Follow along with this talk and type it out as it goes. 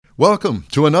Welcome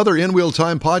to another In Wheel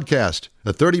Time podcast,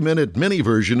 a 30-minute mini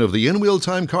version of the In Wheel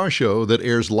Time car show that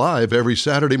airs live every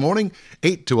Saturday morning,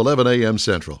 8 to 11 a.m.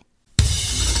 Central.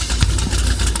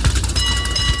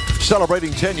 Celebrating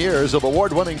 10 years of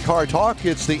award-winning car talk,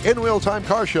 it's the In Wheel Time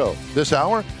car show. This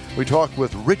hour, we talk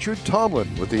with Richard Tomlin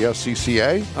with the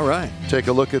SCCA. All right. Take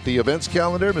a look at the events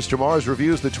calendar. Mr. Mars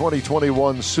reviews the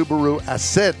 2021 Subaru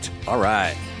Ascent. All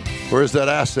right. Where's that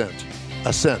Ascent?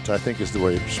 Ascent, I think is the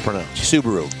way it's pronounced.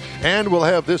 Subaru. And we'll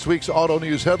have this week's Auto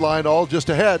News headline all just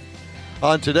ahead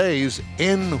on today's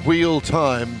In Wheel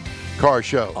Time car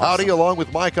show. Awesome. Howdy, along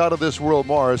with Mike out of this world,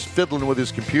 Mars, fiddling with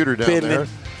his computer down there.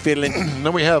 Fiddling. And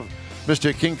then we have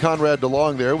Mr. King Conrad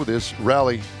DeLong there with his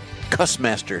Rally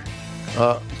Cussmaster.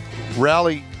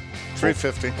 Rally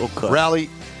 350. Rally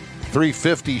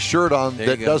 350 shirt on There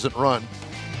that you go. doesn't run.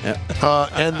 Yeah.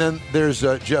 And then there's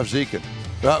Jeff Zekin.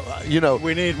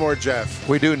 We need more Jeff.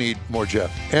 We do need more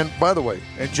Jeff. And by the way,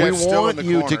 And we Jeff's still want in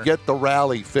the you corner. to get the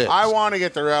rally fixed. I want to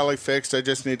get the rally fixed. I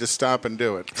just need to stop and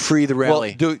do it. Free the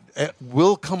rally. Well,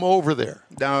 we'll come over there.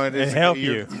 No, it isn't. help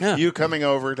you. Yeah. You coming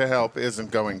over to help isn't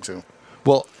going to.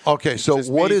 Well, okay, so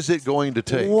Just what me. is it going to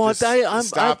take? What? Just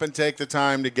stop and take the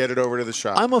time to get it over to the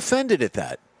shop. I'm offended at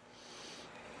that.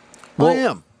 Well, I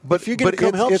am. But if you're going to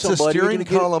come help it's somebody, a you're steering gonna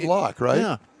get column lock, right?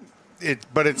 Yeah.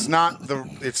 But it's not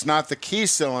the key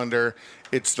cylinder.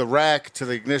 It's the rack to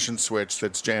the ignition switch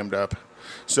that's jammed up.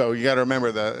 So you got to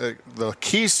remember the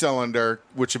key cylinder,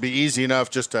 which would be easy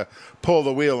enough just to pull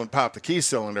the wheel and pop the key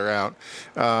cylinder out.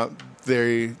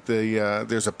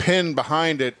 There's a pin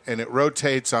behind it, and it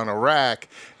rotates on a rack,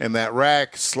 and that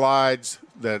rack slides.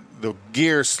 The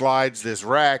gear slides this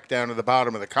rack down to the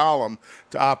bottom of the column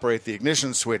to operate the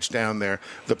ignition switch down there.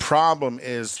 The problem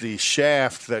is the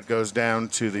shaft that goes down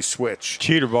to the switch.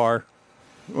 Cheater bar.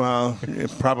 Well,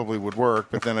 it probably would work,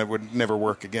 but then it would never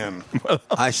work again.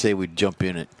 I say we jump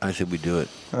in it. I say we do it.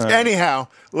 Anyhow,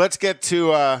 let's get to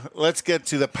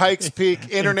the Pikes Peak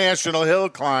International Hill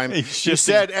Climb. You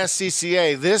said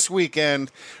SCCA this weekend.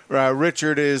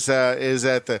 Richard is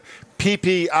at the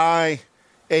PPIHC,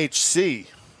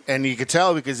 and you can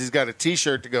tell because he's got a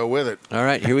T-shirt to go with it. All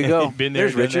right, here we go. Been there,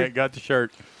 There's done Richard. that, got the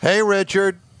shirt. Hey,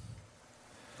 Richard,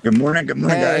 Good morning,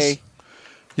 guys.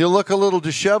 you look a little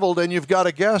disheveled, and you've got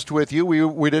a guest with you.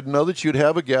 We didn't know that you'd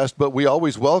have a guest, but we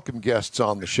always welcome guests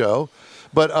on the show.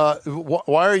 But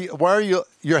why are you?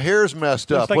 Your hair's messed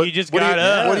Looks up. like you just got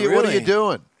up. What are you Really?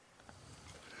 doing?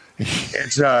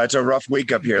 It's a rough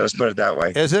week up here. Let's put it that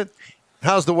way. Is it?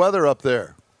 How's the weather up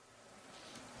there?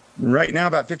 Right now,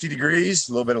 about 50 degrees,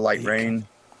 a little bit of light rain.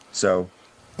 So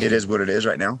it is what it is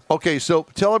right now. Okay, so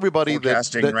tell everybody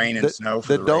Forecasting rain and snow for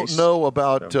that the don't race. know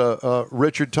about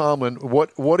Richard Tomlin.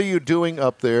 What are you doing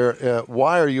up there?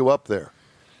 Why are you up there?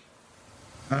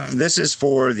 This is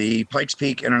for the Pikes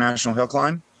Peak International Hill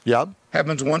Climb. Yeah.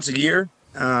 Happens once a year.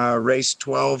 Race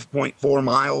 12.4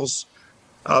 miles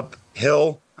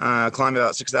uphill. Climb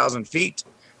about 6,000 feet.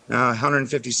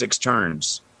 156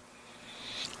 turns.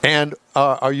 And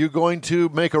are you going to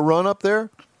make a run up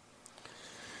there?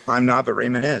 I'm not, but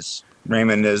Raymond is.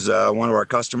 Raymond is one of our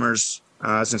customers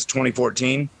since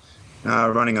 2014,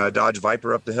 running a Dodge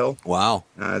Viper up the hill. Wow.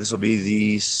 This will be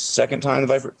the second time the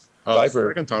Viper.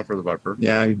 Second time for the Viper.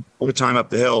 Yeah, over time up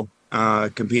the hill,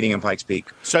 competing in Pikes Peak.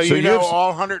 So So you know you've- all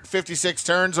 156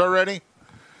 turns already?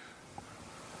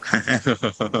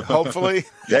 Hopefully.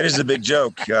 That is a big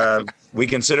joke. We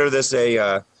consider this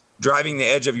a driving the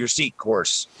edge of your seat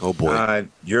course. Oh, boy.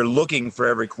 You're looking for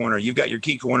every corner. You've got your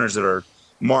key corners that are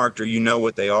marked or you know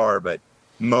what they are, but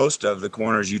most of the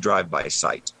corners you drive by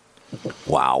sight.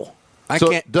 Wow. I So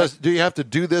can't. do you have to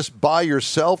do this by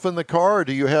yourself in the car, or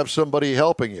do you have somebody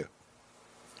helping you?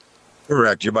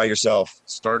 Correct. You're by yourself.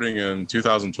 Starting in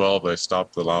 2012, they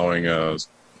stopped allowing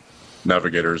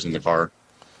navigators in the car.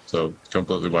 So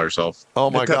completely by yourself. Oh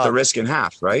They my cut the God! risk in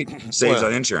half, right? Saves Well,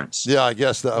 on insurance. Yeah, I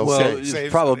guess that. well, Okay. it's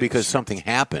Saves- probably because something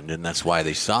happened, and that's why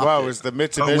they stopped Well, it. it was the Well,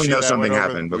 Mitsubishi. we know that something went over-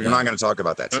 happened, but we're not going to talk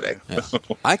about that today.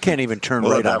 I can't even turn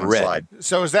We'll right let that on one red. slide.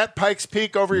 So is that Pikes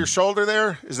Peak over your shoulder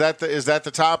there? Is that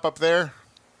the top up there?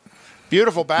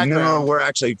 Beautiful background. No, we're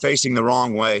actually facing the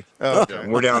wrong way. Oh, okay.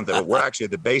 We're down at we're actually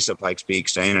at the base of Pikes Peak,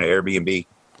 staying at Airbnb.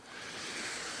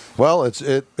 Well,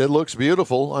 it looks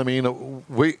beautiful. I mean,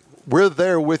 we're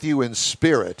there with you in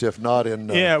spirit, if not in.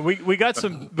 Yeah, we got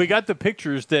the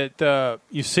pictures that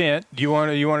you sent. Do you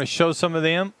want to show some of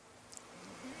them?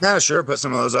 Yeah, sure. Put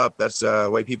some of those up. That's a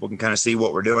way people can kind of see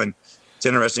what we're doing. It's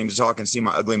interesting to talk and see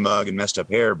my ugly mug and messed up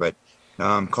hair, but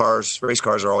race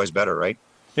cars are always better, right?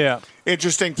 Yeah.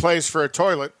 Interesting place for a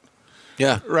toilet.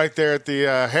 Yeah. Right there at the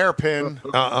hairpin.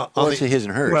 Well, it's his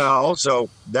and hers. Well, so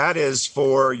that is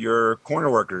for your corner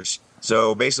workers.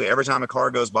 So basically, every time a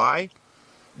car goes by,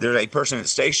 there's a person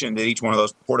that's stationed at each one of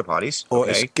those porta potties. Or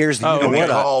it scares the And they what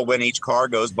out. call when each car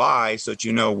goes by so that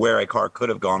you know where a car could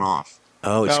have gone off.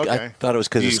 Oh, Okay. I thought it was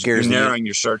because it scares You're the narrowing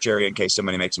your search area in case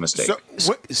somebody makes a mistake.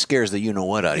 So, it scares the you know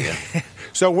what out of you.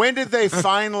 so when did they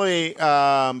finally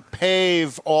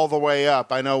pave all the way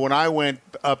up? I know when I went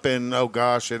up in,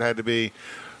 it had to be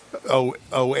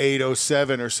 08,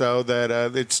 07 or so, that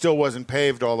it still wasn't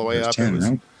paved all the way up. 10, It was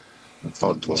right? I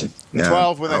thought 12.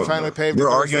 12 when they finally paved it.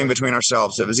 We're arguing between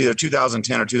ourselves. It was either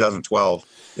 2010 or 2012.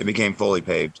 It became fully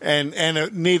paved. And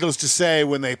needless to say,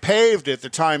 when they paved it, the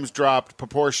times dropped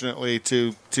proportionately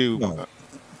to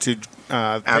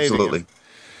Absolutely.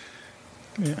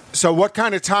 paving it. So what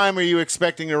kind of time are you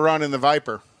expecting to run in the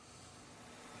Viper?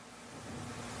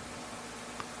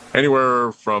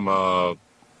 Anywhere from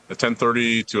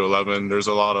 10:30 to 11. There's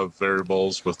a lot of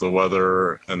variables with the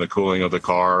weather and the cooling of the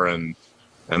car and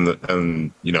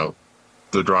the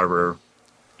driver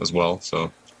as well.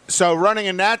 So running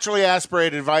a naturally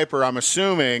aspirated Viper, I'm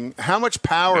assuming, how much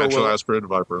power Natural aspirated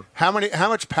Viper. how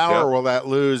much power will that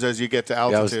lose as you get to Yeah, I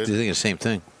was altitude? thinking the same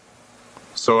thing.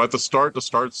 So at the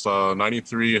start's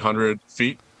 9,300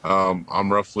 feet.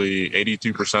 I'm roughly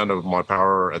 82% of my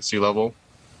power at sea level.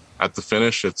 At the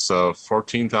finish, it's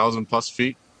 14,000 plus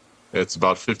feet. It's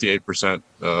about 58%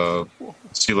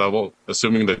 sea level,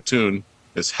 assuming the tune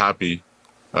is happy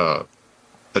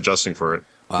adjusting for it.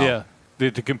 Wow. Yeah. The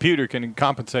computer can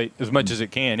compensate as much as it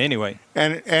can anyway.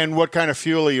 And what kind of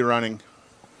fuel are you running?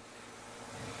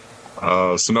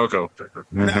 Sunoco.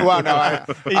 Well,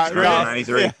 no, He's grinning.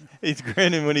 93. Yeah, he's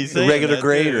grinning when he's saying Regular that,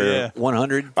 grade too, or yeah.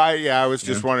 100? I was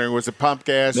just wondering, was it pump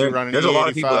gas? You're running There's a lot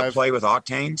of people that E85? play with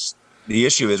octanes. The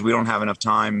issue is we don't have enough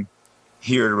time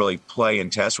here to really play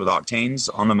and test with octanes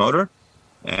on the motor.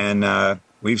 And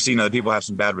we've seen other people have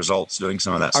some bad results doing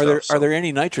some of that stuff. Are there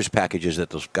any nitrous packages that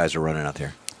those guys are running out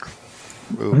there?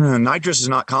 Nitrous is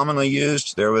not commonly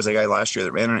used. There was a guy last year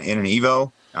that ran in an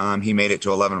Evo. He made it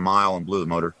to 11 mile and blew the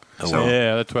motor. So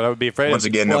Yeah, that's what I would be afraid once of.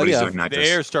 again, Well, nobody's yeah. doing The nitrous.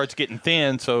 air starts getting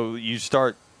thin, so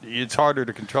it's harder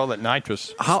to control that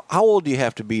nitrous. How old do you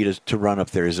have to be to run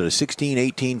up there? Is it a 16,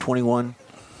 18, 21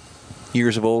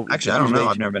 years of old? Actually, I don't know. age?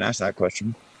 I've never been asked that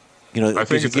question. You know, I think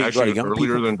because it's you get a lot actually of young earlier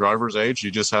people. than driver's age.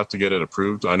 You just have to get it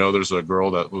approved. I know there's a girl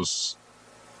that was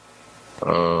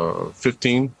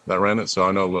 15 that ran it, so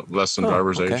I know less than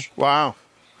driver's okay. age. Wow.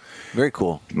 Very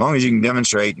cool. As long as you can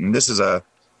demonstrate, and this is an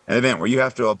event where you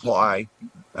have to apply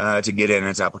to get in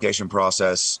its application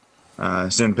process,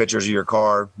 send pictures of your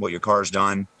car, what your car's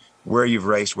done, where you've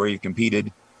raced, where you've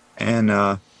competed, and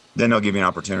then they'll give you an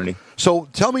opportunity. So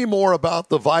tell me more about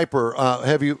the Viper.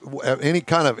 Have you any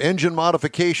kind of engine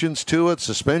modifications to it,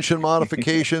 suspension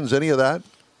modifications, any of that?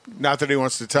 Not that he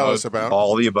wants to tell us about.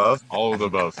 All of the above. All of the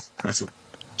above.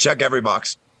 Check every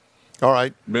box. All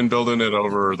right. Been building it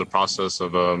over the process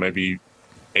of maybe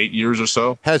 8 years or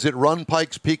so. Has it run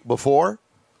Pikes Peak before?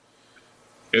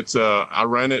 It's I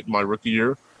ran it my rookie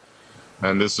year,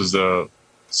 and this is the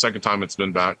second time it's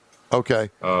been back. Okay.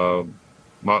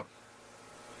 My,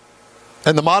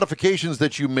 And the modifications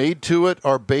that you made to it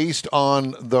are based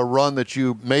on the run that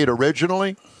you made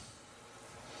originally?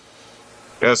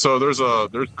 Yeah, so there's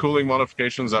cooling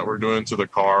modifications that we're doing to the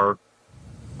car.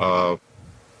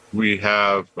 We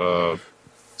have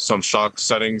some shock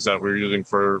settings that we're using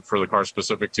for the car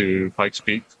specific to Pikes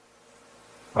Peak.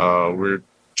 We're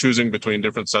choosing between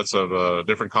different sets of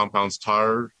different compounds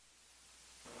tire.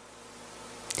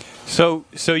 So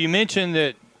you mentioned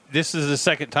that this is the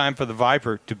second time for the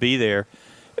Viper to be there,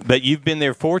 but you've been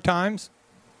there 4 times?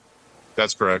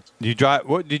 That's correct.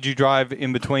 What did you drive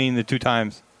in between the 2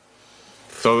 times?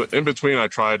 So in between, I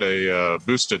tried a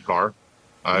boosted car.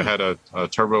 I had a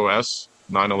Turbo S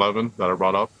 911 that I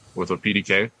brought up with a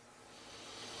PDK.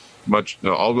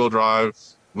 All-wheel drive,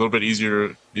 a little bit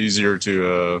easier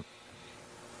to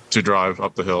drive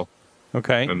up the hill,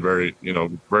 Okay. and very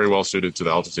well suited to the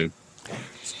altitude.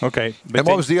 Okay. And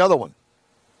what was the other one?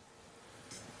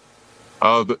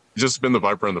 Just been the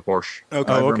Viper and the Porsche.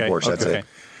 Okay. Oh, okay. Porsche, that's okay. it.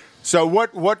 So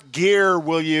what gear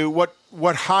will you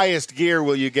what highest gear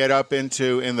will you get up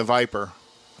into in the Viper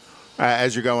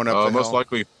as you're going up the Most hill?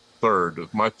 likely third.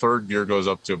 My third gear goes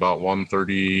up to about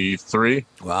 133,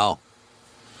 Wow.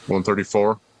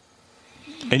 134.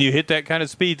 And you hit that kind of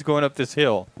speeds going up this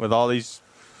hill with all these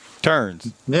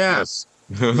turns. Yes.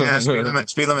 Yeah,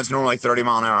 speed limit's normally 30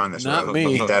 mile an hour on this Not road. me. But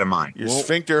keep that in mind. Your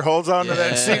sphincter holds onto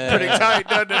that seat pretty tight,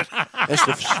 doesn't it? That's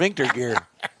the sphincter gear.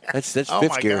 That's Oh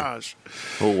fifth my gear. gosh.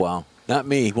 Oh, wow. Not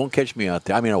me. Won't catch me out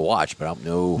there. I mean, I'll watch, but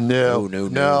no.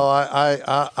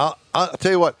 I'll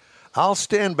tell you what. I'll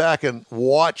stand back and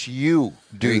watch you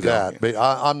do you go. that. But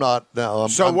I'm not. No, I'm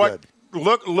So I'm what good.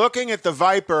 looking at the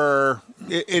Viper,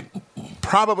 it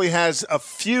probably has a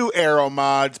few aero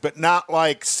mods, but not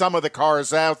like some of the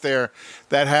cars out there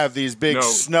that have these big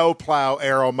snowplow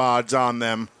aero mods on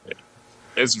them.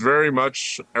 It's very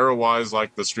much aero-wise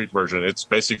like the street version. It's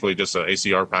basically just an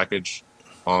ACR package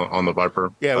on the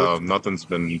Viper. Yeah, nothing's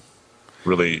been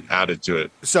really added to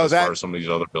it so as far as some of these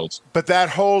other builds. But that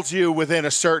holds you within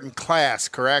a certain class,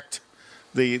 correct?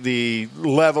 The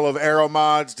level of aero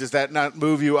mods, does that not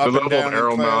move you up and down? The level of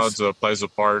aero mods plays a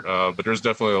part, but there's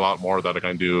definitely a lot more that I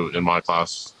can do in my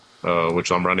class,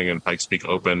 which I'm running in Pikes Peak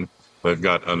Open. They've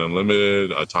got an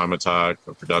unlimited, a time attack,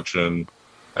 a production,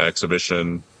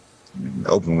 exhibition,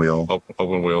 open wheel.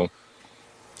 Open wheel.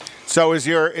 So is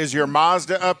your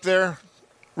Mazda up there,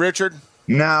 Richard?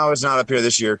 No, it's not up here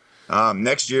this year.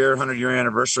 Next year, 100-year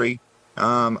anniversary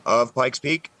of Pikes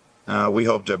Peak, we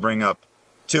hope to bring up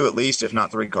 2 at least, if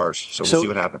not 3 cars. So we'll see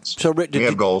what happens. So we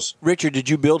have goals. Richard, did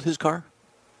you build his car?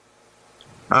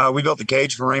 We built the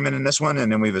cage for Raymond in this one, and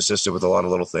then we've assisted with a lot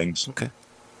of little things. Okay.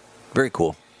 Very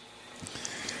cool.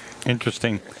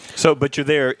 Interesting. So, but you're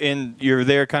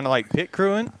there kind of like pit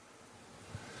crewing?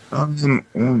 Some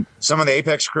of the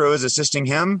Apex crew is assisting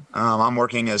him. I'm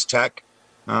working as tech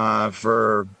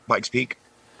for Pikes Peak.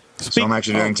 So I'm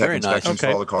actually doing tech inspections for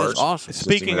all the cars. That's awesome.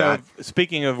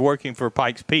 Speaking of working for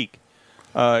Pikes Peak,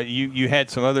 you had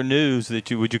some other news that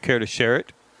would you care to share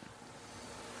it?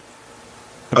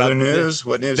 Other news?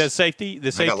 What news? The safety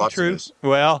lots crew. of news.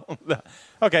 Well,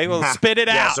 okay. Well, spit it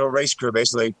Yeah, out. so race crew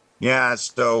basically. Yeah,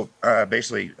 so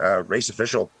basically race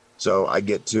official. So I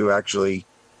get to actually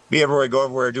be everywhere, go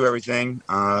everywhere, do everything.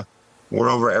 We're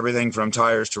over everything from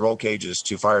tires to roll cages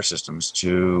to fire systems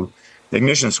to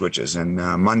ignition switches. And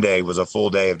Monday was a full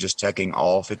day of just teching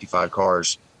all 55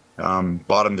 cars,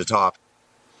 bottom to top,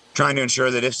 trying to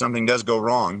ensure that if something does go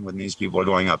wrong when these people are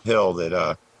going uphill,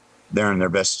 that they're in their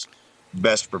best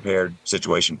prepared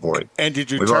situation for it. And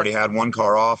we've already had 1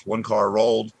 car off, 1 car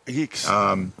rolled,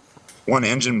 1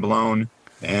 engine blown,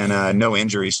 and no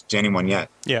injuries to anyone yet.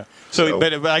 Yeah. So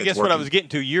but I guess what I was getting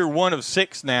to, you're one of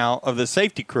 6 now of the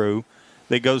safety crew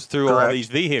that goes through all these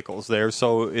vehicles there.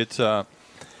 So it's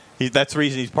that's the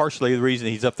reason he's partially the reason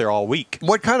he's up there all week.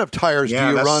 What kind of tires do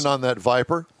you run on that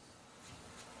Viper?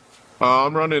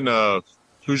 I'm running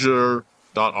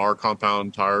Hoosier.R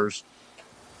compound tires.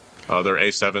 They're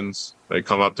A7s. They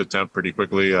come up to temp pretty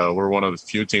quickly. We're one of the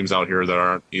few teams out here that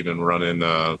aren't even running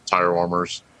tire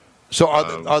warmers. So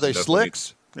are they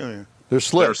slicks? Yeah. They're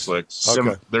slicks. They're slicks.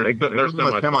 Okay. They're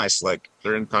semi-slick.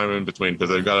 They're in kind of in between because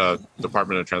they've got a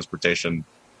Department of Transportation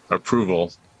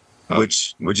approval,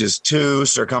 which is 2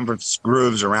 circumference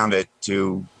grooves around it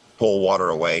to pull water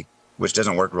away, which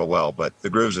doesn't work real well, but the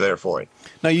grooves are there for it.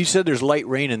 Now, you said there's light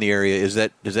rain in the area. Does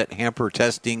that hamper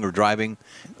testing or driving?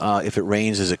 If it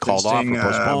rains, is it called off or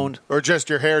postponed? Or just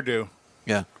your hairdo?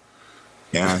 Yeah.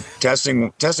 Yeah.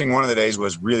 Testing one of the days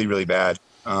was really, really bad.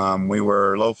 We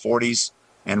were low 40s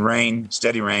and rain,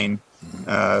 steady rain.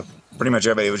 Pretty much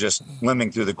everybody was just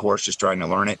limping through the course, just trying to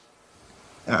learn it.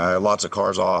 Lots of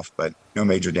cars off, but no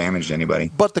major damage to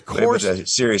anybody. But the course... But it was a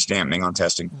serious dampening on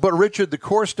testing. But, Richard, the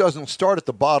course doesn't start at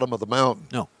the bottom of the mountain.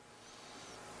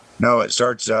 No, it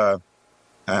starts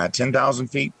 10,000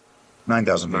 feet,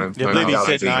 9,000 feet. I believe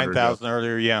he said 9,000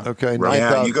 earlier, yeah. Okay, 9,000. Yeah,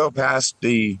 you 9,000. go past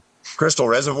the Crystal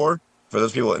Reservoir. For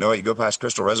those people that know it, you go past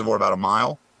Crystal Reservoir about a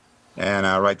mile, and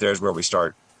right there is where we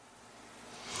start.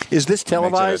 Is this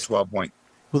televised? 12 point.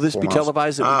 Will this be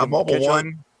televised? That we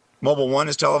can Mobile One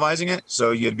is televising it,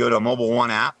 so you'd go to Mobile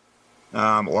One app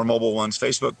or Mobile One's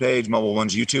Facebook page, Mobile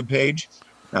One's YouTube page.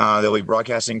 They'll be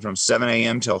broadcasting from 7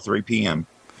 a.m. till 3 p.m.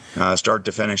 Start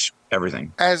to finish,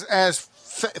 everything. As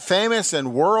famous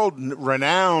and world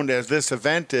renowned as this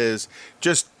event is,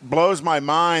 just blows my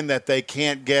mind that they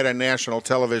can't get a national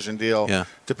television deal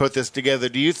to put this together.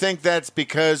 Do you think that's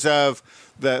because of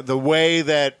the way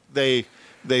that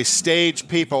they stage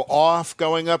people off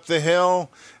going up the hill,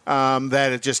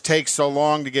 that it just takes so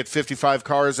long to get 55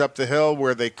 cars up the hill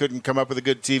where they couldn't come up with a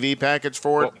good TV package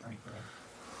for it?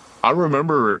 I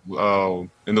remember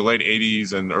in the late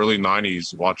 80s and early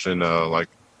 90s watching like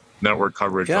network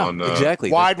coverage on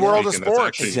exactly. Wide World of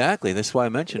Sports. Exactly. That's why I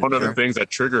mentioned one of the things that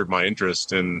triggered my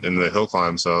interest in the hill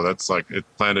climb. So that's like it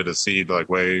planted a seed like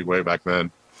way back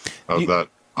then of that.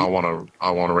 I want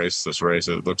to race this race.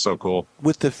 It looks so cool.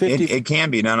 With the 50, it can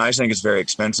be done. I just think it's very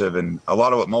expensive, and a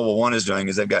lot of what Mobile One is doing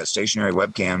is they've got stationary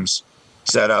webcams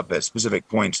set up at specific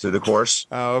points through the course.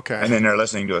 Oh, okay. And then they're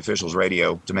listening to officials'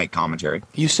 radio to make commentary.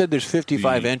 You said there's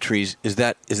 55 entries. Is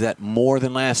that more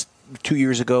than last 2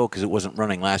 years ago? Because it wasn't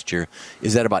running last year.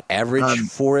 Is that about average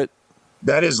for it?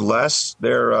 That is less.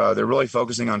 They're really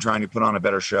focusing on trying to put on a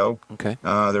better show. Okay.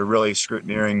 They're really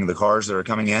scrutinizing the cars that are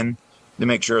coming in to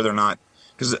make sure they're not,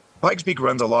 because Pikes Peak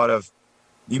runs a lot of.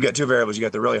 You've got two variables. You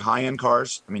got the really high end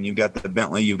cars. I mean, you've got the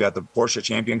Bentley, you've got the Porsche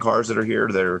Champion cars that are here.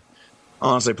 They're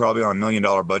honestly probably on $1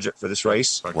 million budget for this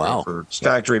race. Wow.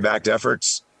 Factory backed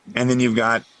efforts, and then you've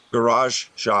got garage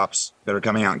shops that are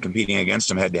coming out and competing against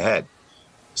them head to head.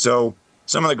 So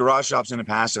some of the garage shops in the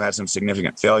past have had some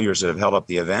significant failures that have held up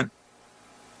the event.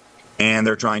 And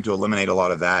they're trying to eliminate a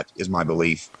lot of that, is my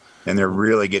belief. And they're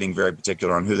really getting very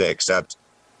particular on who they accept.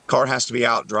 Car has to be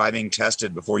out driving,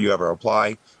 tested before you ever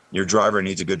apply. Your driver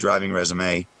needs a good driving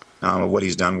resume of what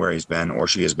he's done, where he's been, or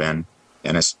she has been,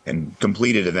 and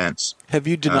completed events. Have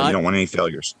you denied? You don't want any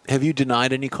failures. Have you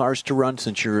denied any cars to run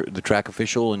since you're the track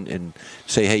official and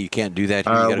say, hey, you can't do that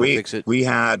here, you got to fix it? We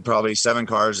had probably 7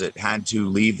 cars that had to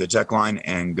leave the tech line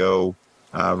and go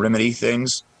remedy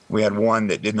things. We had one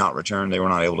that did not return. They were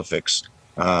not able to fix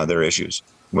their issues,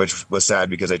 which was sad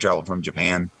because they traveled from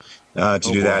Japan to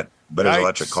do that. But it was an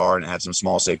electric car and it had some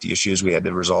small safety issues we had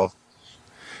to resolve.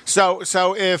 So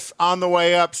if on the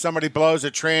way up somebody blows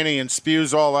a tranny and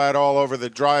spews all that all over the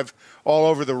drive, all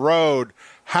over the road,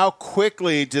 how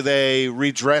quickly do they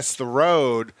redress the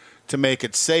road to make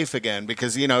it safe again?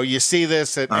 Because, you see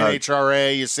this at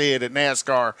NHRA, you see it at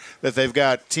NASCAR, that they've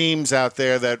got teams out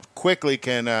there that quickly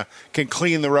can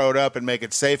clean the road up and make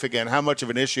it safe again. How much of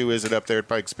an issue is it up there at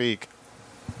Pikes Peak?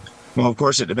 Well, of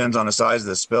course, it depends on the size of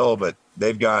the spill, but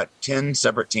they've got 10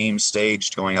 separate teams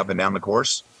staged going up and down the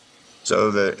course.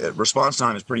 So the response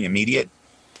time is pretty immediate.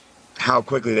 How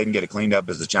quickly they can get it cleaned up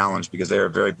is the challenge, because they are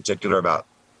very particular about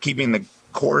keeping the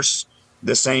course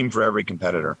the same for every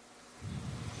competitor.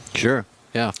 Sure.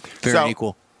 Yeah. Fair and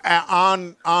equal.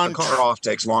 On a car off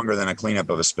takes longer than a cleanup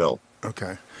of a spill.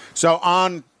 Okay. So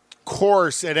on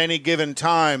course at any given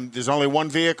time, there's only one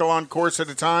vehicle on course at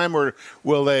a time, or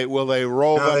will they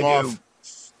roll them off?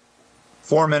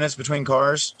 4 minutes between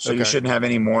cars, so you shouldn't have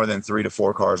any more than 3 to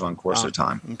 4 cars on course at a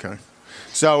time. Okay.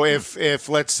 So if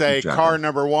let's say car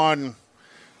number 1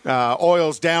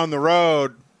 oils down the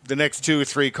road, the next 2 or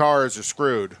 3 cars are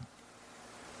screwed.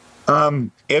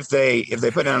 If they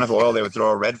put in enough oil, they would throw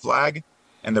a red flag,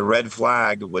 and the red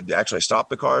flag would actually stop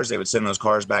the cars. They would send those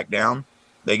cars back down.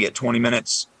 They get 20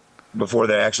 minutes before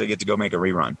they actually get to go make a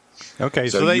rerun. Okay,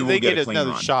 so they get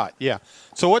another run. shot. Yeah.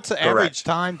 So what's the average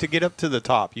time to get up to the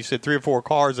top? You said 3 or 4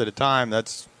 cars at a time.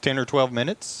 That's 10 or 12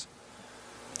 minutes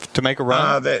to make a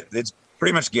run? It's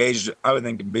pretty much gauged, I would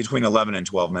think, between 11 and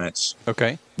 12 minutes.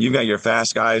 Okay. You've got your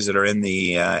fast guys that are in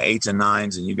the 8s and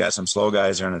 9s, and you've got some slow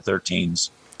guys that are in the 13s.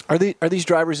 Are these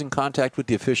drivers in contact with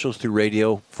the officials through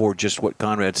radio for just what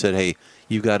Conrad said? Hey,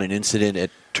 you got an incident at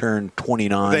turn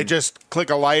 29. They just click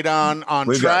a light on We've track.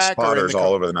 We've got spotters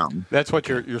all over the mountain. That's what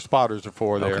your spotters are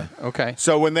for there. Okay.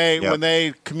 So when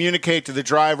they communicate to the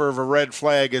driver of a red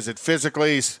flag, is it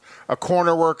physically a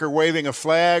corner worker waving a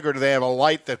flag, or do they have a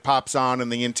light that pops on in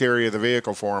the interior of the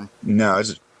vehicle for them? No,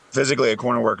 it's physically a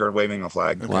corner worker waving a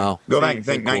flag. Wow. Go back and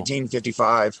think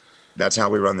 1955. That's how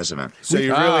we run this event. So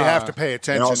you really have to pay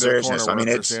attention in all to seriousness, corner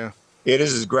workers. It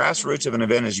is as grassroots of an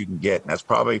event as you can get. That's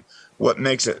probably what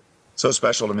makes it so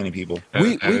special to many people.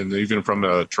 And even from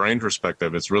a terrain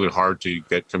perspective, it's really hard to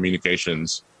get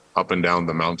communications up and down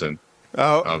the mountain.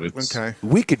 Oh, okay.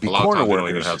 We could be corner workers. We don't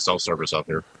even workers. have cell service up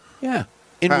here. Yeah.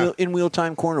 In wheel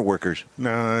time corner workers.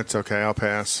 No, that's okay. I'll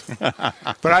pass.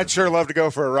 But I'd sure love to go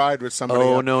for a ride with somebody.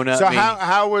 Oh, no, not so me.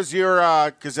 how was your?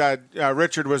 Because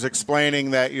Richard was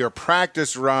explaining that your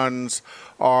practice runs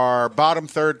are bottom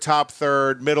third, top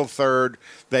third, middle third.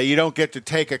 That you don't get to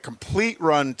take a complete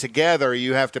run together.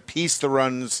 You have to piece the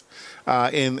runs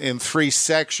in 3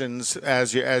 sections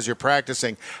as you're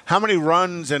practicing. How many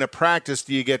runs in a practice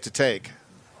do you get to take?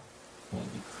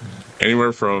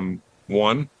 Anywhere from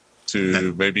 1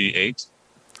 to maybe 8.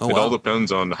 Oh, it wow. all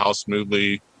depends on how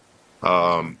smoothly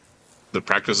the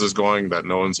practice is going, that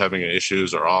no one's having any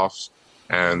issues or offs,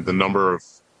 and the number of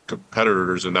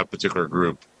competitors in that particular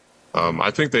group.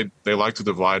 I think they like to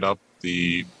divide up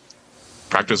the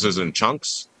practices in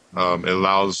chunks. It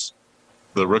allows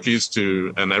the rookies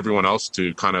and everyone else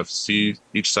to kind of see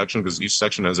each section, because each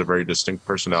section has a very distinct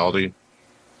personality.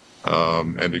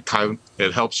 And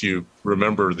it helps you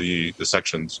remember the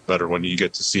sections better when you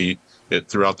get to see it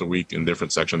throughout the week in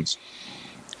different sections.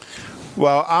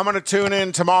 Well, I'm going to tune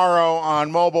in tomorrow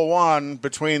on Mobile One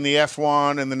between the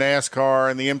F1 and the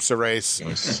NASCAR and the IMSA race.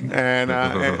 Nice. And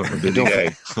Busy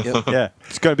day. Yeah,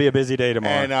 it's going to be a busy day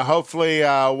tomorrow. And hopefully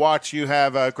watch you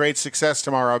have great success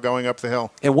tomorrow going up the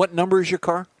hill. And what number is your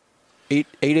car?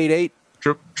 888?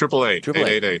 Triple eight.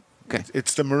 888. Okay.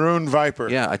 It's the Maroon Viper.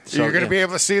 Yeah, You're going to be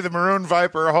able to see the Maroon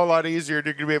Viper a whole lot easier.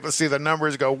 You're going to be able to see the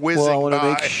numbers go whizzing Well, I want to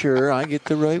by. make sure I get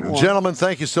the right one. Gentlemen,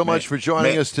 thank you so much for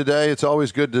joining us today. It's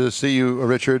always good to see you,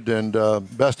 Richard, and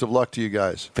best of luck to you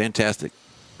guys. Fantastic.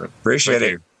 Appreciate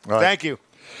it. All right. Thank you.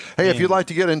 Hey, if you'd like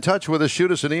to get in touch with us,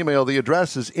 shoot us an email. The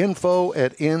address is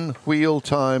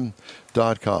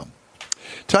info@inwheeltime.com.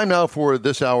 Time now for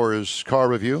this hour's car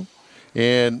review.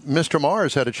 And Mr.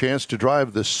 Mars had a chance to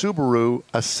drive the Subaru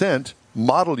Ascent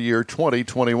model year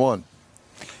 2021.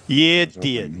 Yeah, it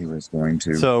did. He was going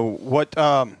to. So what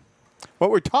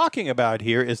we're talking about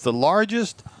here is the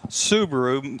largest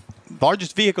vehicle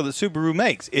that Subaru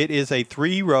makes. It is a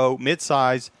 3-row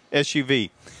midsize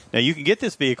SUV. Now, you can get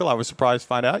this vehicle, I was surprised to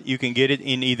find out, you can get it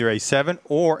in either a 7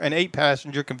 or an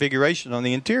 8-passenger configuration on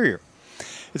the interior.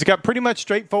 It's got pretty much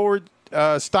straightforward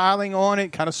styling on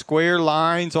it, kind of square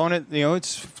lines on it. You know,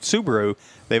 it's Subaru.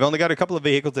 They've only got a couple of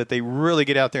vehicles that they really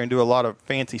get out there and do a lot of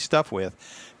fancy stuff with.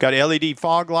 Got LED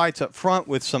fog lights up front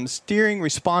with some steering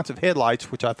responsive headlights,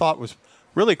 which I thought was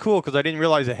really cool because I didn't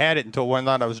realize it had it until one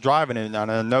night I was driving it and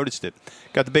I noticed it.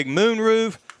 Got the big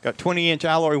moonroof, got 20-inch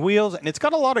alloy wheels, and it's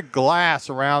got a lot of glass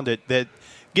around it that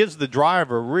gives the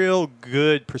driver a real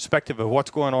good perspective of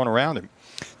what's going on around him.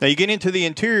 Now, you get into the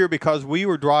interior because we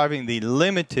were driving the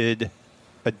limited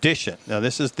edition. Now,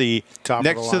 this is the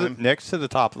next to the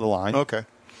top of the line. Okay.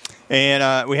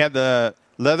 And we had the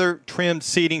leather-trimmed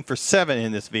seating for 7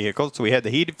 in this vehicle. So we had the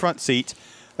heated front seats,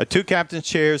 2 captain's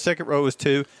chairs, second row was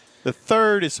 2. The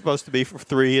third is supposed to be for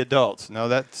 3 adults. Now,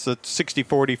 that's a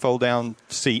 60-40 fold-down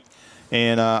seat.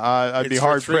 And I'd be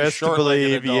hard-pressed to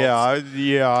believe. I'd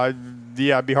be hard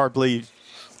to believe.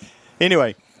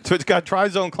 Anyway. So it's got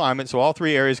tri-zone climate, so all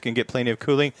 3 areas can get plenty of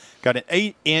cooling. Got an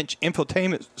 8-inch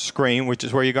infotainment screen, which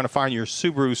is where you're going to find your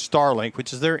Subaru Starlink,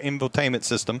 which is their infotainment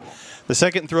system. The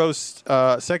second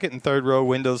and third row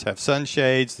windows have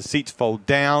sunshades. The seats fold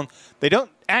down. They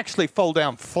don't actually fold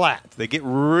down flat. They get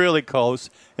really close,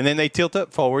 and then they tilt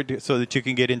up forward so that you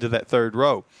can get into that third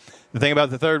row. The thing about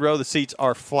the third row, the seats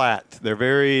are flat.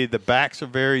 The backs are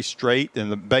very straight,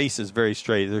 and the base is very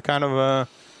straight. They're kind of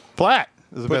flat.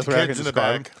 Is the Put best the way I kids can in the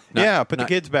describe back. them. Put the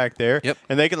kids back there. Yep.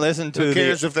 And they can listen to Who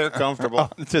cares if they're comfortable?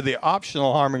 to the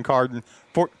optional Harman Kardon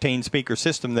 14-speaker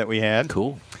system that we had.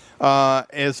 Cool. One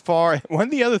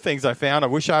of the other things I found, I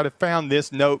wish I'd have found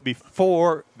this note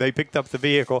before they picked up the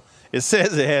vehicle. It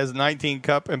says it has 19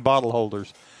 cup and bottle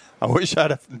holders. I wish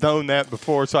I'd have known that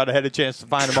before, so I'd have had a chance to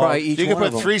find them all. Each You can one put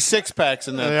of them. 3 6-packs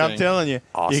in that thing. I'm telling you,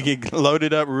 Awesome. you can load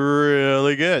it up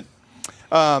really good.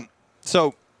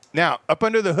 So now, up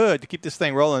under the hood, to keep this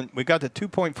thing rolling, we got the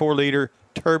 2.4-liter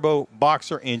turbo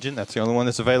boxer engine. That's the only one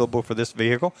that's available for this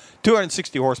vehicle.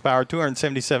 260 horsepower,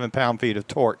 277 pound-feet of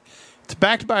torque. It's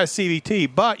backed by a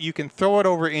CVT, but you can throw it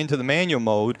over into the manual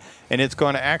mode, and it's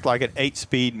going to act like an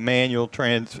 8-speed manual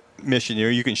transmission.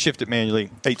 You can shift it manually,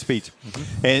 8 speeds.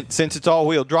 Mm-hmm. And since it's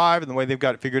all-wheel drive and the way they've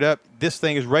got it figured up, this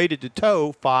thing is rated to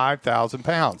tow 5,000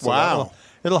 pounds. So wow.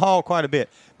 It'll haul quite a bit.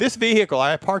 This vehicle,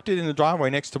 I parked it in the driveway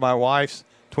next to my wife's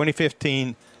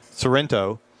 2015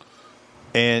 Sorento,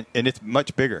 and it's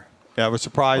much bigger. I was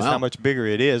surprised how much bigger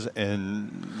it is.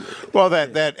 And well,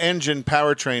 that engine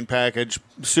powertrain package,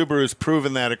 Subaru's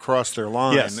proven that across their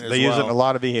line. Yes, they use it in a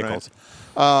lot of vehicles.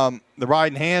 Right. The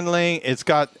ride and handling, it's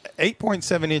got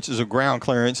 8.7 inches of ground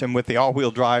clearance, and with the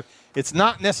all-wheel drive, it's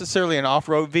not necessarily an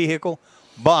off-road vehicle,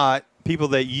 but people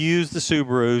that use the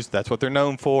Subarus, that's what they're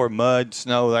known for, mud,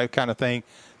 snow, that kind of thing.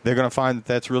 They're going to find that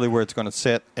that's really where it's going to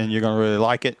sit, and you're going to really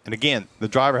like it. And again, the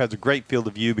driver has a great field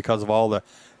of view because of all the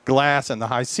glass and the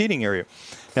high seating area.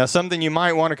 Now, something you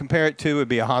might want to compare it to would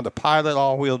be a Honda Pilot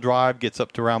all-wheel drive, gets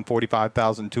up to around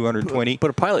 45,220. But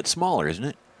a Pilot's smaller, isn't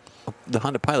it? The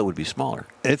Honda Pilot would be smaller.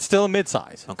 It's still a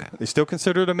midsize. Okay. They still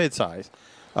consider it a midsize.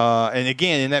 And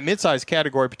again, in that midsize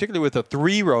category, particularly with the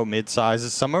 3-row midsizes,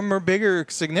 some of them are bigger,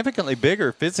 significantly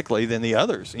bigger physically than the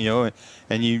others.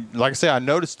 And you, like I say, I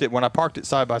noticed it when I parked it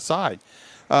side by side.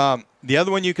 The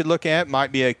other one you could look at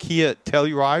might be a Kia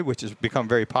Telluride, which has become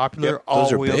very popular. Yep,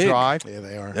 those are all-wheel big. drive. Yeah,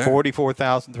 they are.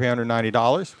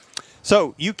 $44,390.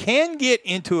 So you can get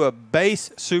into a base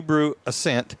Subaru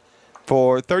Ascent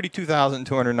for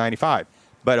 $32,295.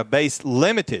 But a base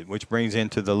limited, which brings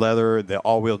into the leather, the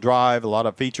all-wheel drive, a lot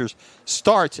of features,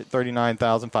 starts at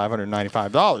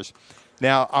 $39,595.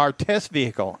 Now, our test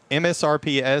vehicle,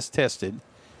 MSRP as tested,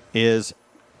 is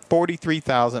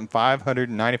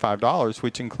 $43,595,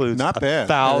 which includes Not bad.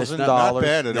 $1,000. Not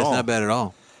bad at That's all. not bad at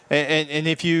all. And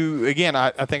if you, again,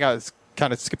 I think I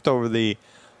kind of skipped over the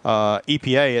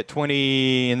EPA at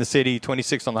 20 in the city,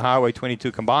 26 on the highway,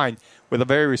 22 combined, with a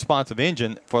very responsive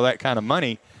engine for that kind of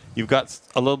money. You've got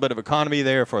a little bit of economy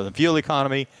there for the fuel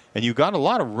economy, and you've got a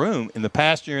lot of room in the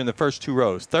passenger in the first 2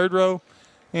 rows. Third row,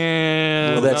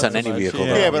 Well, that's not on so any much. vehicle,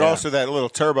 Yeah, though. but also that little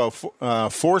turbo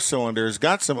four-cylinder has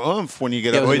got some oomph when you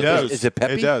get Yeah, up. it to does. those. Is it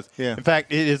peppy? It does. Yeah. In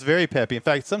fact, it is very peppy. In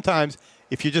fact, sometimes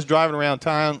if you're just driving around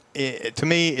town, to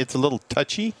me, it's a little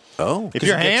touchy. Oh. If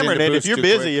you're it gets hammering into it, if boost you're too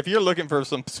busy, quick. if you're looking for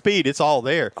some speed, it's all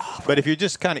there. But if you're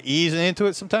just kind of easing into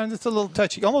it, sometimes it's a little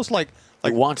touchy, almost like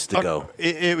It wants to go.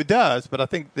 It does, but I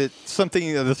think that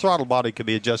something the throttle body could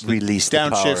be adjusted. Release the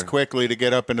power. Downshifts quickly to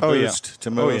get up into boost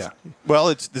to move. Oh yeah. Well,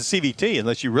 it's the CVT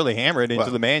unless you really hammer it into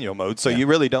Well, the manual mode, so you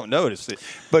really don't notice it.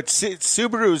 But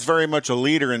Subaru is very much a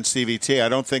leader in CVT. I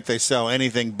don't think they sell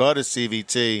anything but a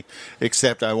CVT,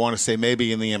 except I want to say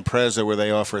maybe in the Impreza where they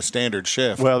offer a standard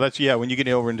shift. Well, that's when you get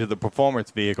over into the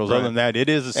performance vehicles. Right. Other than that, it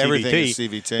is a CVT. Everything is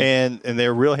CVT. and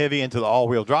they're real heavy into the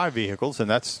all-wheel drive vehicles, and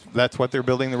that's what they're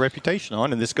building the reputation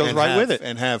on, and this goes And right have- with it.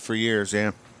 And have for years,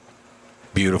 yeah.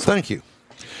 Beautiful. Thank you.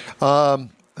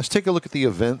 Let's take a look at the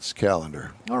events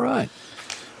calendar. All right.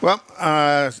 Well,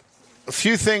 a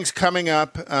few things coming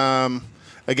up.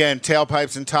 Again,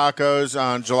 Tailpipes and Tacos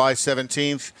on July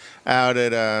 17th out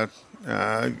at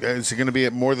is it going to be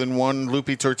at more than one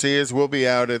Loopy Tortillas? We'll be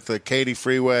out at the Katy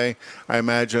Freeway. I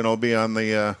imagine it'll be on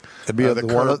the It'd be at the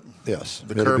one. Kirby, Yes,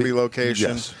 the it'll Kirby be-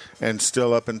 location, Yes. and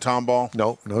still up in Tomball.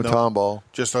 No Tomball.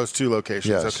 Just those two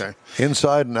locations. Yes. Okay.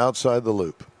 Inside and outside the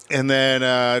loop. And then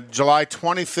July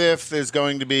 25th is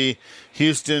going to be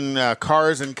Houston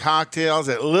Cars and Cocktails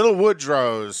at Little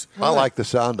Woodrow's. I like the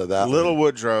sound of that. Little one.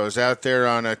 Woodrow's out there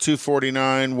on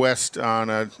 249 west on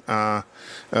of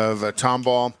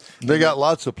Tomball. They got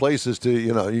lots of places to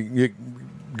you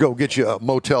go get you a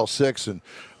Motel 6 and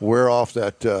wear off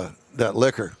that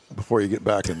liquor before you get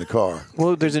back in the car.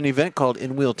 Well, there's an event called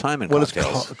In-Wheel Time and Well, it's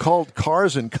Cocktails. called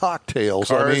Cars and Cocktails.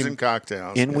 Cars and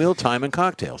Cocktails. In-Wheel Time and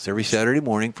Cocktails every Saturday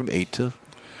morning from 8 to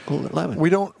 11.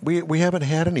 we haven't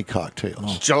had any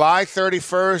cocktails. July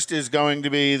 31st is going to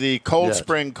be the Cold Yes.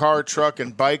 Spring Car, Truck,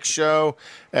 and Bike Show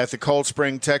at the Cold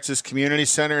Spring, Texas Community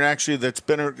Center. And actually, that's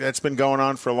been going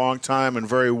on for a long time and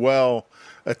very well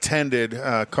attended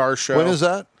car show. When is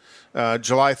that?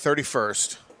 July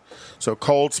 31st. So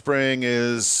Cold Spring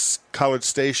is College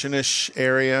Station-ish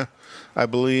area, I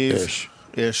believe.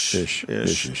 Ish.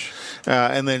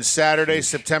 And then Saturday,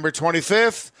 September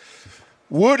 25th,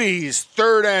 Woody's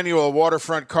third annual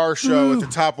Waterfront Car Show at the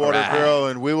Topwater All right. Grill,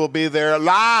 and we will be there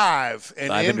live and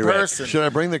Live in and direct. person. Should I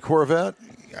bring the Corvette?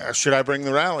 Should I bring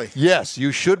the rally? Yes,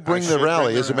 you should bring I the should rally.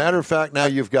 bring the As a rally. matter of fact, now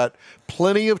you've got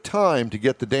plenty of time to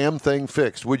get the damn thing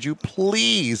fixed. Would you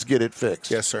please get it fixed?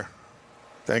 Yes, sir.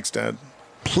 Thanks, Dad.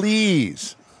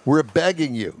 Please. We're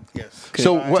begging you. Yes.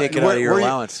 So Take it out of your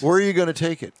allowance. Where are you going to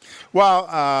take it? Well,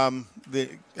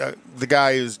 the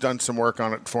guy who's done some work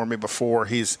on it for me before,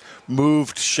 he's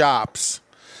moved shops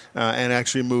and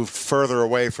actually moved further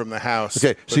away from the house.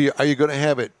 Okay, so are you going to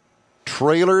have it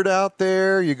trailered out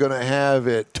there? You're going to have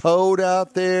it towed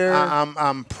out there?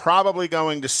 I'm probably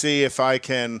going to see if I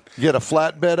can. Get a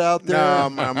flatbed out there? No,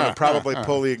 I'm going to probably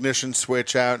pull the ignition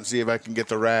switch out and see if I can get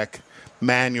the rack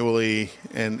manually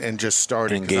and just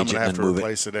start it, because I'm Engage going it to have and to move it.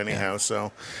 replace it anyhow.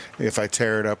 So if I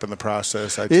tear it up in the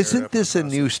process, I tear it Isn't up in this the a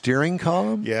new steering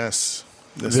column? Yes.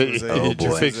 This Did was you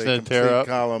a, fix this is a that tear complete up?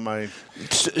 column.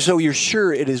 So you're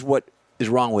sure it is what is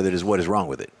wrong with it is what is wrong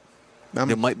with it? I'm-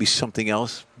 There might be something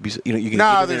else. You can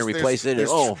No, get in there and replace it.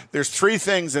 There's three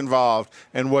things involved,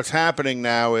 and what's happening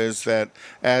now is that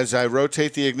as I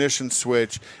rotate the ignition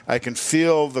switch, I can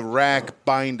feel the rack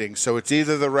binding. So it's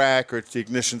either the rack or it's the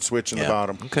ignition switch in the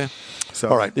bottom. Okay. So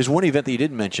All right. There's one event that you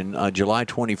didn't mention. July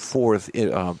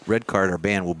 24th, Red Card, our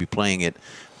band, will be playing at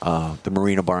the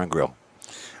Marina Bar and Grill.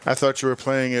 I thought you were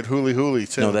playing at Hooly Hooly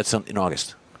too. No, that's in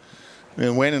August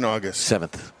and when in August?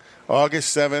 7th.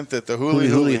 August 7th at the Hooly Hooly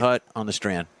Hooly. Hut on the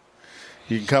Strand.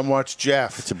 You can come watch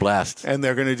Jeff. It's a blast. And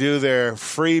they're going to do their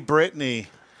Free Britney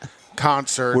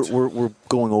concert. We're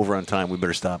going over on time. We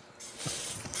better stop.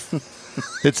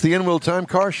 It's the In-Wheel Time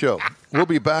Car Show. We'll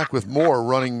be back with more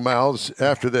running mouths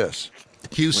after this.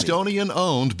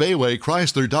 Houstonian-owned Bayway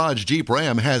Chrysler Dodge Jeep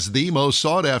Ram has the most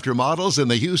sought-after models in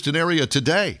the Houston area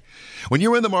today. When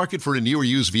you're in the market for a new or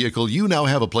used vehicle, you now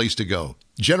have a place to go.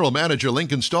 General Manager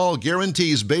Lincoln Stahl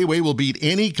guarantees Bayway will beat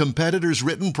any competitor's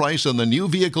written price on the new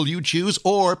vehicle you choose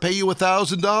or pay you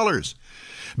 $1,000.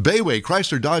 Bayway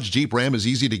Chrysler Dodge Jeep Ram is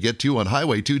easy to get to on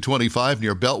Highway 225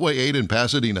 near Beltway 8 in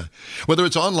Pasadena. Whether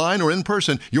it's online or in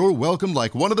person, you're welcome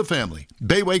like one of the family.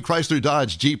 Bayway Chrysler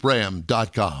Dodge Jeep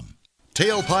Ram.com.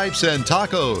 Tailpipes and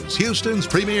Tacos, Houston's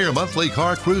premier monthly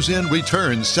car cruise-in,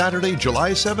 returns Saturday,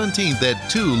 July 17th at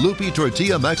 2 Lupi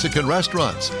Tortilla Mexican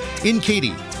restaurants in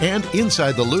Katy and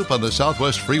inside the Loop on the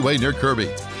Southwest Freeway near Kirby.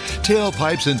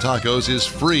 Tailpipes and Tacos is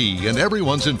free and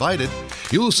everyone's invited.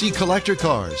 You'll see collector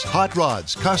cars, hot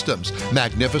rods, customs,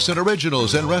 magnificent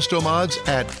originals, and resto mods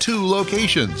at 2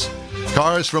 locations.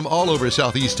 Cars from all over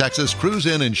Southeast Texas cruise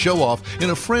in and show off in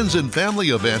a friends and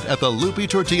family event at the Lupi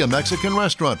Tortilla Mexican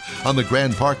restaurant on the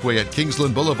Grand Parkway at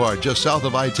Kingsland Boulevard, just south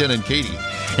of I-10 in Katy,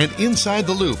 and inside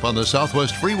the Loop on the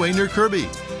Southwest Freeway near Kirby.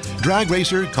 Drag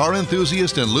racer, car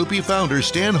enthusiast, and Lupi founder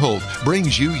Stan Holt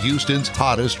brings you Houston's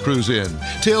hottest cruise-in.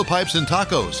 Tailpipes and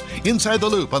Tacos, inside the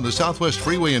Loop on the Southwest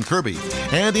Freeway in Kirby,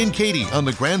 and in Katy on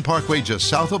the Grand Parkway just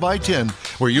south of I-10,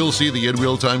 where you'll see the In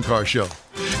Wheel Time Car Show.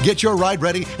 Get your ride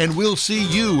ready, and we'll see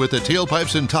you at the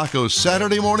Tailpipes and Tacos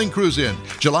Saturday morning cruise-in,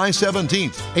 July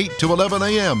 17th, 8 to 11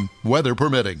 a.m., weather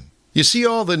permitting. You see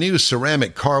all the new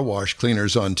ceramic car wash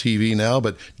cleaners on TV now,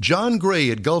 but John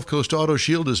Gray at Gulf Coast Auto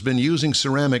Shield has been using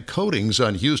ceramic coatings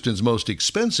on Houston's most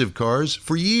expensive cars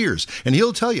for years, and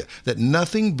he'll tell you that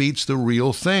nothing beats the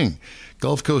real thing.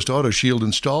 Gulf Coast Auto Shield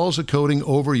installs a coating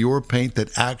over your paint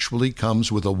that actually comes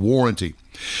with a warranty.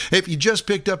 If you just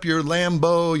picked up your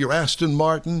Lambo, your Aston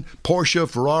Martin, Porsche,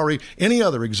 Ferrari, any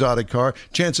other exotic car,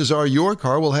 chances are your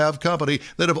car will have company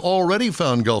that have already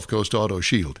found Gulf Coast Auto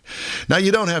Shield. Now,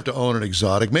 you don't have to own an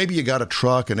exotic. Maybe you got a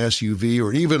truck, an SUV,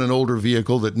 or even an older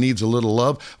vehicle that needs a little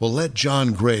love. Well, let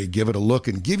John Gray give it a look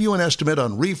and give you an estimate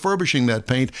on refurbishing that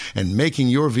paint and making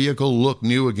your vehicle look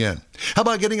new again. How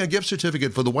about getting a gift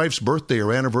certificate for the wife's birthday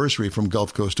or anniversary from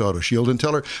Gulf Coast Auto Shield and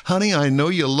tell her, honey, I know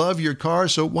you love your car,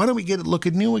 so why don't we get it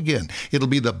looking new again? It'll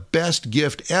be the best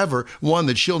gift ever, one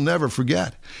that she'll never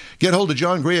forget. Get hold of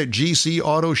John Gray at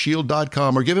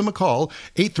gcautoshield.com or give him a call,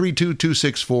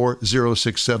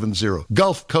 832-264-0670.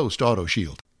 Gulf Coast Auto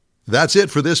Shield. That's it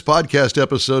for this podcast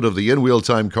episode of the In Wheel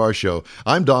Time Car Show.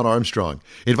 I'm Don Armstrong,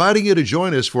 inviting you to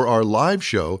join us for our live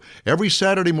show every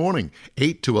Saturday morning,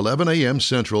 8 to 11 a.m.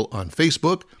 Central on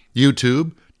Facebook,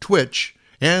 YouTube, Twitch,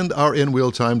 and our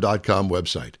InWheelTime.com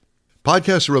website.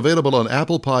 Podcasts are available on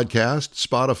Apple Podcasts,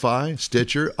 Spotify,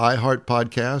 Stitcher, iHeart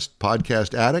Podcast,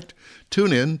 Podcast Addict,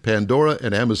 TuneIn, Pandora,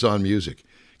 and Amazon Music.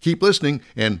 Keep listening,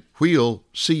 and we'll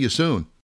see you soon.